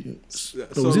lonely.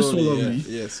 Was it So Lonely?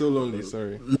 Yeah, So Lonely.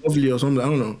 Sorry, Lovely or something. I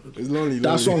don't know. It's lonely.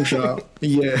 That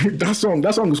song,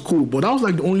 that song was cool, but that was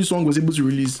like the only song was able to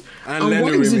release. And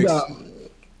Lennon remix.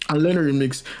 And Lennon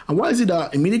remix. And why is it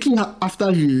that immediately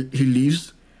after he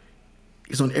leaves,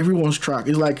 it's on everyone's track?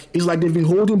 It's like they've been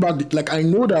holding back. Like I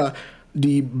know that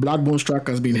the Black Bones track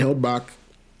has been held back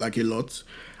like a lot.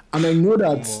 And I know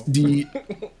that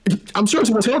I'm sure it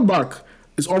was held back.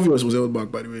 It's obvious it was held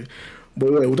back, by the way.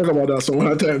 But yeah, we'll talk about that some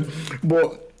other time.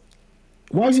 But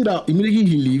why is it that immediately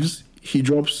he leaves, he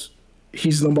drops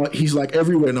his number? He's like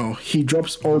everywhere now. He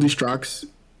drops all these tracks.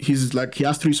 He's like, he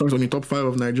has 3 songs on the top 5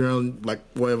 of Nigerian, like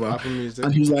whatever.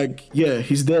 And he's like, yeah,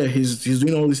 he's there. He's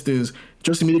doing all these things.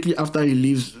 Just immediately after he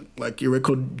leaves, like a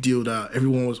record deal that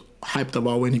everyone was hyped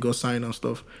about when he got signed and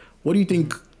stuff. What do you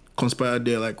think conspired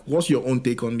there? Like, what's your own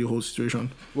take on the whole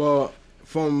situation? Well,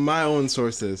 from my own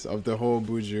sources of the whole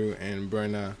Buju and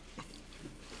Burna,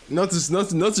 not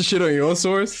to shit on your own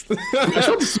source. My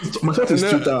source is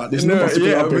Twitter. There's no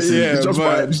particular person. It's just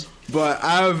vibes. But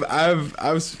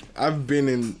I've been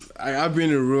in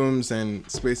rooms and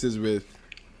spaces with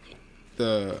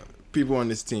the people on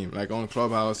this team, like on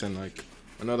Clubhouse and like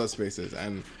in other spaces,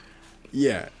 and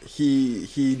yeah,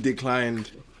 he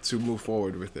declined to move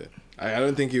forward with it. I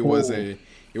don't think it was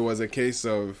a case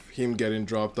of him getting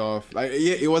dropped off. Like,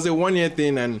 yeah, it was a 1-year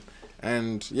thing,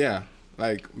 and yeah,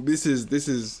 like this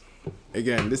is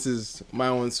my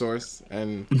own source,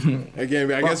 and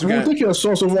again, I guess we can take your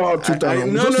source over Twitter.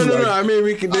 No. I mean,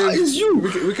 we can. It's you.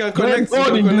 We can connect.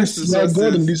 God in this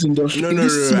industry. No.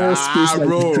 Small space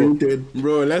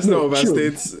bro. Let's not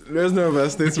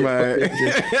overstate my.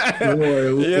 Don't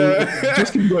worry. Yeah.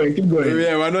 Just keep going.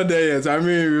 Yeah, we're not there yet. I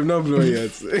mean, we've not blown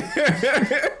yet.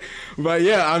 But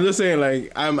yeah, I'm just saying,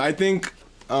 like, I think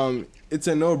it's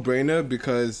a no-brainer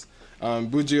because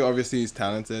Buju obviously is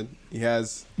talented. He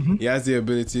has the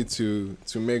ability to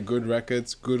make good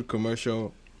records, good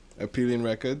commercial appealing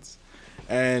records.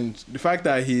 And the fact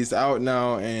that he's out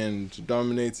now and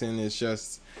dominating is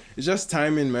just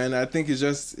timing, man. I think it's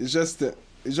just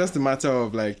a matter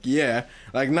of like, yeah,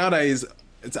 like now that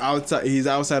he's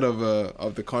outside of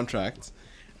the contract,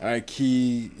 like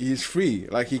he's free.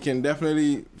 Like he can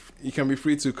be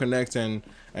free to connect and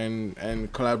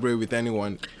collaborate with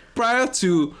anyone. Prior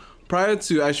to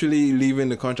actually leaving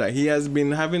the contract, he has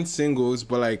been having singles,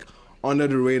 but like under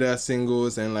the radar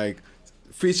singles and like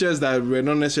features that were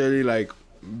not necessarily like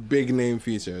big name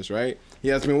features, right? He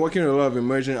has been working with a lot of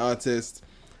emerging artists.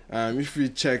 If you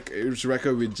check his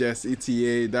record with Jess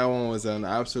ETA, that one was an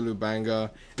absolute banger.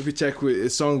 If you check with a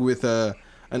song with an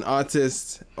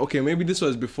artist, okay, maybe this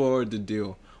was before the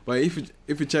deal, but if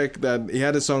you check that, he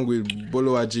had a song with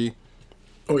Bolo Aji.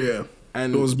 Oh yeah.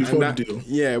 And it was before the deal.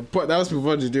 Yeah, but that was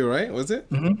before the deal, right? Was it?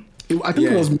 Mm-hmm. I think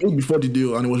it was made before the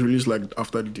deal and it was released like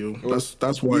after the deal.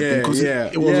 That's why. Yeah, because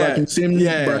it was like in the same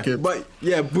bracket. But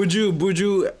yeah,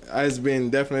 Buju has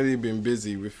definitely been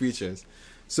busy with features.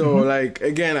 So like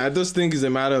again, I just think it's a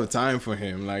matter of time for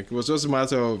him. Like it was just a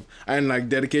matter of like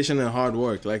dedication and hard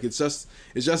work. Like it's just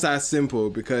that simple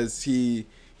because he's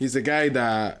a guy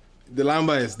that the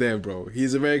lamba is there, bro.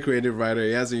 He's a very creative writer.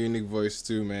 He has a unique voice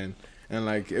too, man. And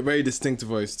like a very distinct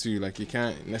voice too. Like you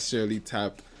can't necessarily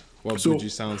tap what Buju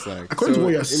sounds like. According to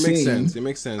what you're saying, it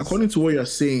makes sense. According to what you're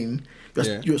saying,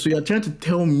 you're trying to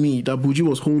tell me that Buju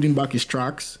was holding back his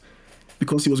tracks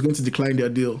because he was going to decline their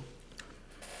deal.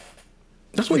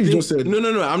 That's what you just said.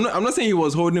 No. I'm not saying he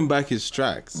was holding back his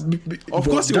tracks. Of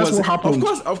course he was. What happened.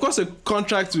 Of course, a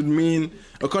contract would mean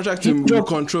a contract to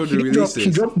control the releases. He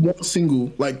dropped one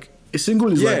single. Like a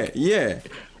single is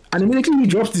And immediately he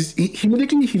drops this.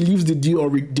 Immediately he leaves the deal or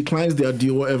declines their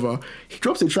deal, whatever. He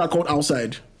drops a track called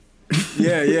Outside.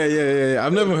 Yeah.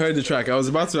 I've never heard the track. I was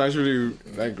about to actually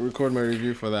like record my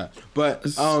review for that,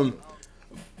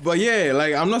 but yeah,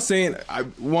 like I'm not saying I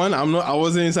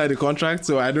wasn't inside the contract,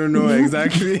 so I don't know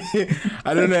exactly.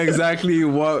 I don't know exactly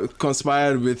what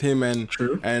conspired with him and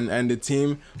the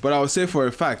team. But I would say for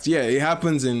a fact, yeah, it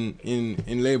happens in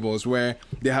labels where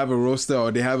they have a roster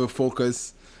or they have a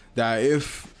focus that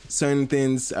if certain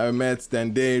things are met,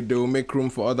 then they will make room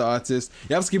for other artists.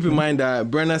 You have to keep in mind that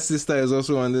Burna's sister is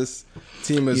also on this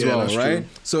team as well, right? True.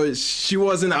 So she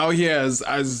wasn't out here as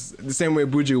the same way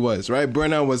Buju was, right?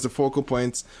 Burna was the focal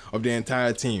point of the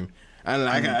entire team, and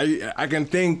like I can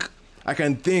think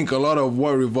a lot of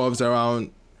what revolves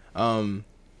around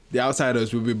the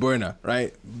outsiders will be Burna,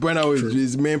 right? Burna was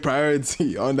his main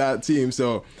priority on that team,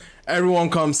 so everyone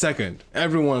comes second.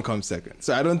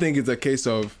 So I don't think it's a case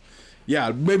of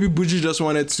maybe Buju just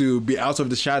wanted to be out of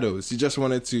the shadows. He just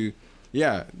wanted to,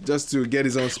 just to get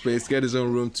his own space, get his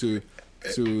own room to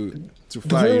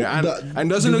fly. And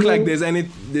doesn't look like there's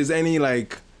any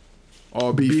like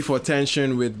or beef or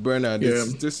tension with Burna.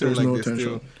 This seems like no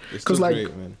tension. Because like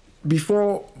great, man.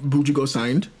 Before Buju got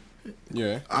signed,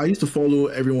 I used to follow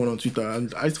everyone on Twitter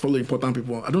and I used to follow important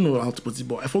people. I don't know how to put it,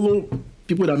 but I follow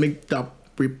people that make that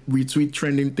retweet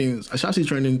trending things. I shall say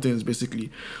trending things basically.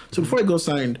 So before he got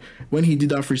signed, when he did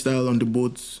that freestyle on the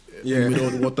boat in the middle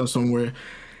of the water somewhere,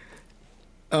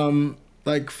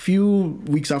 like few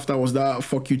weeks after was that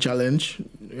fuck you challenge.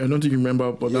 I don't think you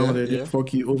remember, but that Yeah, one they did yeah.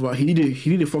 fuck you over. He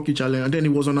did a fuck you challenge, and then he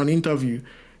was on an interview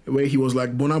where he was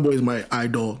like, Burna Boy is my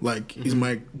idol, like he's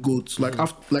my goat. Like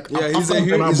after Yeah, he's after a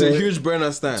huge, Burna he's a Boy, huge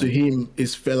Burna stan. to him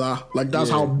is Fela. Like that's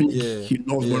Yeah, how big yeah, he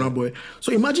loves yeah. Burna Boy.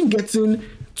 So imagine getting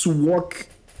to work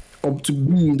up to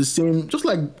be in the same, just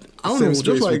like I don't Same know, space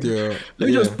just like with your- let me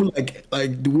yeah. just put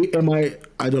like the way MI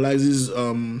idolizes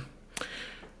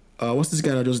what's this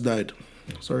guy that just died?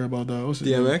 Sorry about that. What's his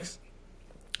name? DMX.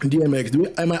 DMX. The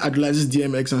way MI idolizes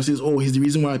DMX and says, "Oh, he's the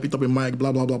reason why I picked up a mic."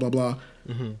 Blah blah blah blah blah.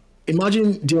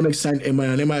 Imagine DMX signed MI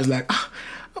and MI is like,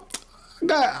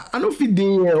 guy, I don't fit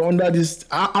there under this.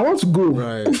 I want to go.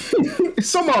 Right.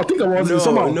 Somehow think about it.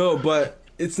 Somehow. No, but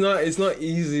it's not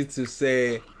easy to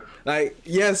say. Like,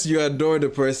 yes, you adore the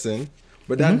person,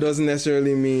 but that doesn't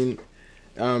necessarily mean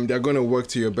they're gonna work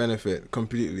to your benefit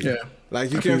completely. Yeah. Like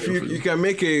I you feel you. can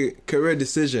make a career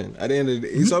decision at the end of the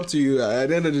day. It's up to you. At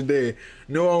the end of the day,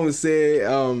 no one would say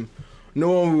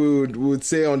no one would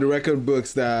say on the record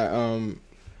books that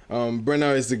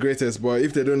Burna is the greatest, but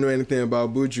if they don't know anything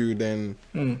about Buju, then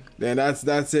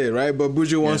that's it, right? But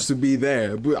Buju wants to be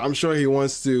there. I'm sure he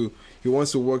wants to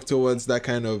work towards that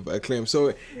kind of acclaim.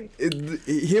 So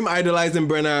him idolizing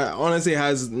Burna honestly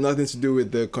has nothing to do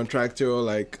with the contractual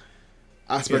like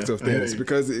aspect of I hear things, you.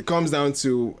 because it comes down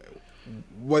to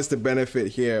what's the benefit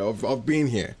here of being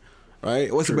here,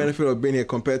 right? What's True. the benefit of being here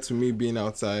compared to me being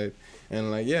outside?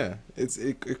 And like, yeah,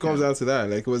 it comes down to that.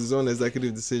 Like, it was his own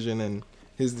executive decision, and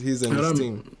he's and his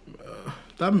team.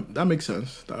 That makes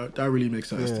sense. That really makes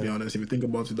sense, to be Yeah. honest, if you think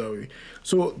about it that way.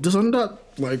 So there's another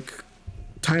like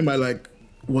time I like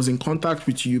was in contact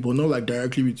with you, but not like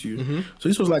directly with you. So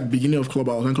this was like beginning of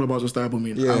Clubhouse, when Clubhouse was started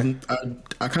booming. Yeah.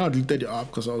 I kind of deleted the app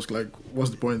because I was like, what's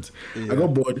the point? Yeah. I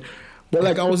got bored. But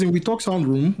like I was in We Talk Sound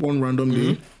room one random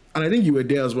day, and I think you were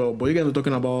there as well. But you guys were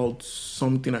talking about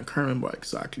something I can't remember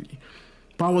exactly.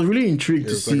 But I was really intrigued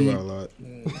to We're see. talking about a lot.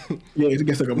 Yeah, you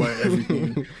guys talk about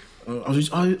everything.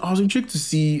 I was intrigued to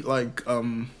see like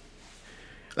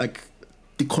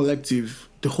the collective,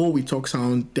 the whole We Talk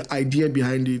Sound, the idea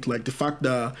behind it, like the fact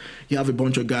that you have a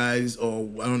bunch of guys or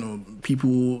I don't know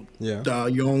people Yeah. that are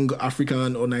young,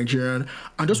 African or Nigerian,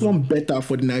 and just want better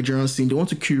for the Nigerian scene. They want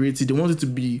to curate it. They want it to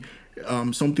be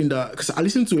something that, because I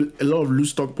listened to a lot of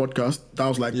Loose Talk podcasts. That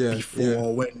was like Yeah, before yeah.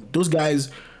 when those guys,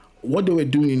 what they were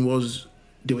doing was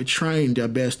they were trying their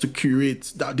best to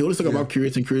curate. That they always talk about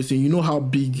curating. You know how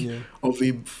big of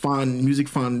a music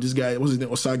fan this guy, what's his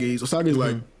name, Osage is. Osage is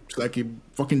like a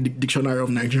fucking dictionary of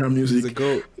Nigerian music. He's a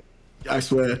goat. I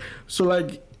swear. So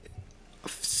like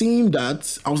seeing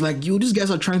that, I was like, yo, these guys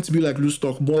are trying to be like Loose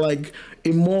Talk, but like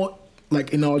a more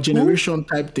like in our generation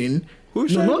type thing.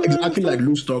 Who's No, trying not to be exactly Loose like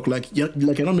Loose Talk. Like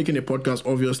you're not making a podcast,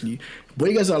 obviously, but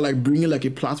you guys are like bringing like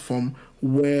a platform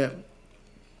where,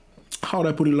 how would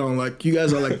I put it on? Like you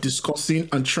guys are like discussing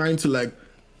and trying to like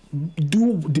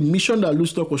do the mission that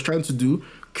Loose Talk was trying to do,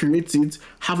 create it,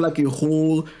 have like a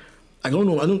whole, I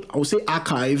would say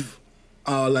archive,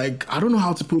 like I don't know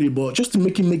how to put it, but just to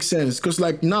make it make sense. Because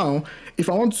like now, if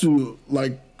I want to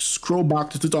like scroll back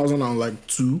to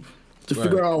 2002 to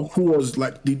figure out who was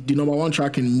like the number one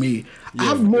track in May, I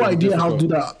have no it's idea how to do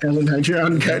difficult. that as a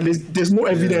Nigerian guy. There's no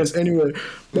evidence anywhere.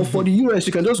 But for the US,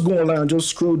 you can just go online and just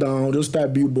scroll down, just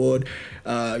type Billboard,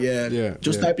 type.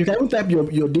 You can even type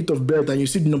your date of birth and you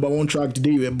see the number one track the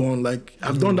day you were born. Like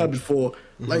I've done that before.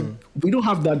 Like we don't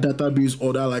have that database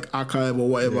or that like archive or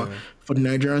whatever for the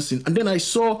Nigerian scene. And then I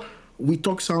saw We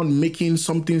Talk Sound making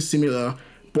something similar,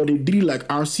 but they did it like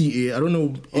RCA. I don't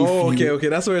know. If Okay,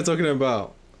 that's what we're talking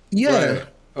about. Yeah. Right.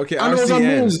 Okay, And I was RCN.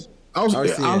 amazed.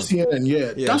 RCN. RCN,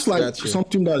 yeah. Yeah, That's like gotcha.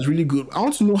 something that's really good. I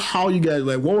want to know how you guys,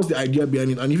 like, what was the idea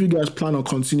behind it, and if you guys plan on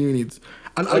continuing it.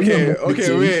 And are you Okay, among the okay,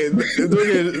 team? wait.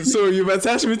 Okay, so you've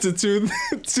attached me to two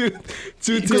teams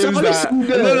Because I've only that. seen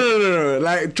them. No.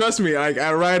 Like, trust me,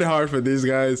 I ride hard for these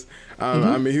guys.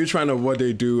 I'm a huge fan of what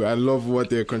they do. I love what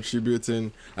they're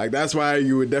contributing. Like, that's why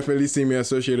you would definitely see me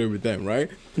associated with them,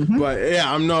 right? But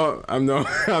yeah, I'm not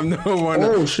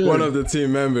Oh, shit. one of the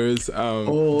team members.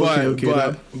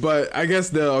 But I guess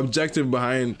the objective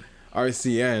behind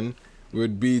RCN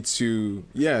would be to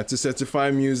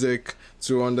certify music,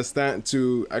 to understand,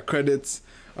 to accredit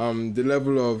the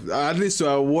level of, at least to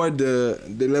award the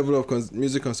level of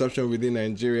music consumption within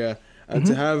Nigeria, and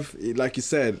to have, like you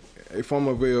said, a form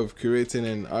of way of curating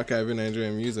and archiving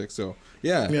Nigerian music. So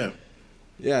yeah,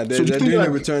 Yeah. they're So do you think, doing like,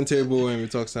 a return table and We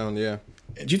Talk Sound. Yeah.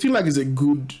 Do you think, like, it's a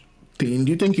good thing?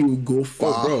 Do you think it will go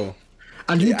far? Oh, bro.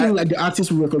 And do you think like the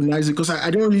artist will recognize it? Because I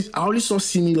don't really, I only saw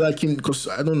Simi like him because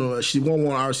I don't know, she won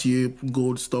one RCA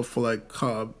gold stuff for like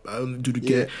her do the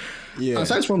get. Yeah.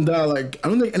 Aside from that, like I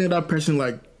don't think any other person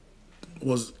like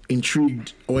was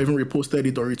intrigued or even reposted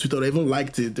it or retweeted or even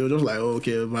liked it. They were just like, oh,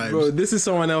 okay, vibes. Bro, this is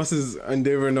someone else's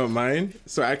endeavor, not mine.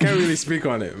 So I can't really speak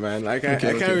on it, man. Like I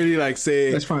can't really like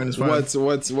say that's fine, that's fine.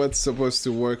 what's supposed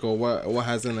to work or what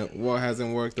hasn't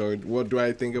worked or what do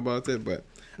I think about it. But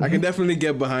I can definitely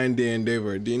get behind the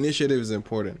endeavor. The initiative is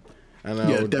important, and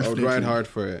I would ride hard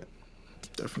for it.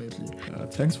 Definitely.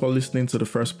 Thanks for listening to the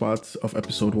first part of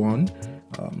episode 1.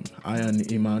 I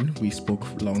and Iman, we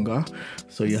spoke longer,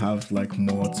 so you have like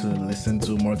more to listen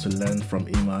to, more to learn from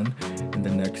Iman in the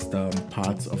next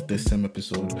part of this same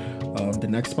episode. The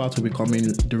next part will be coming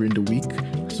during the week,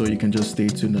 so you can just stay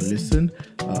tuned and listen.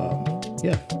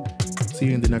 See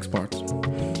you in the next part.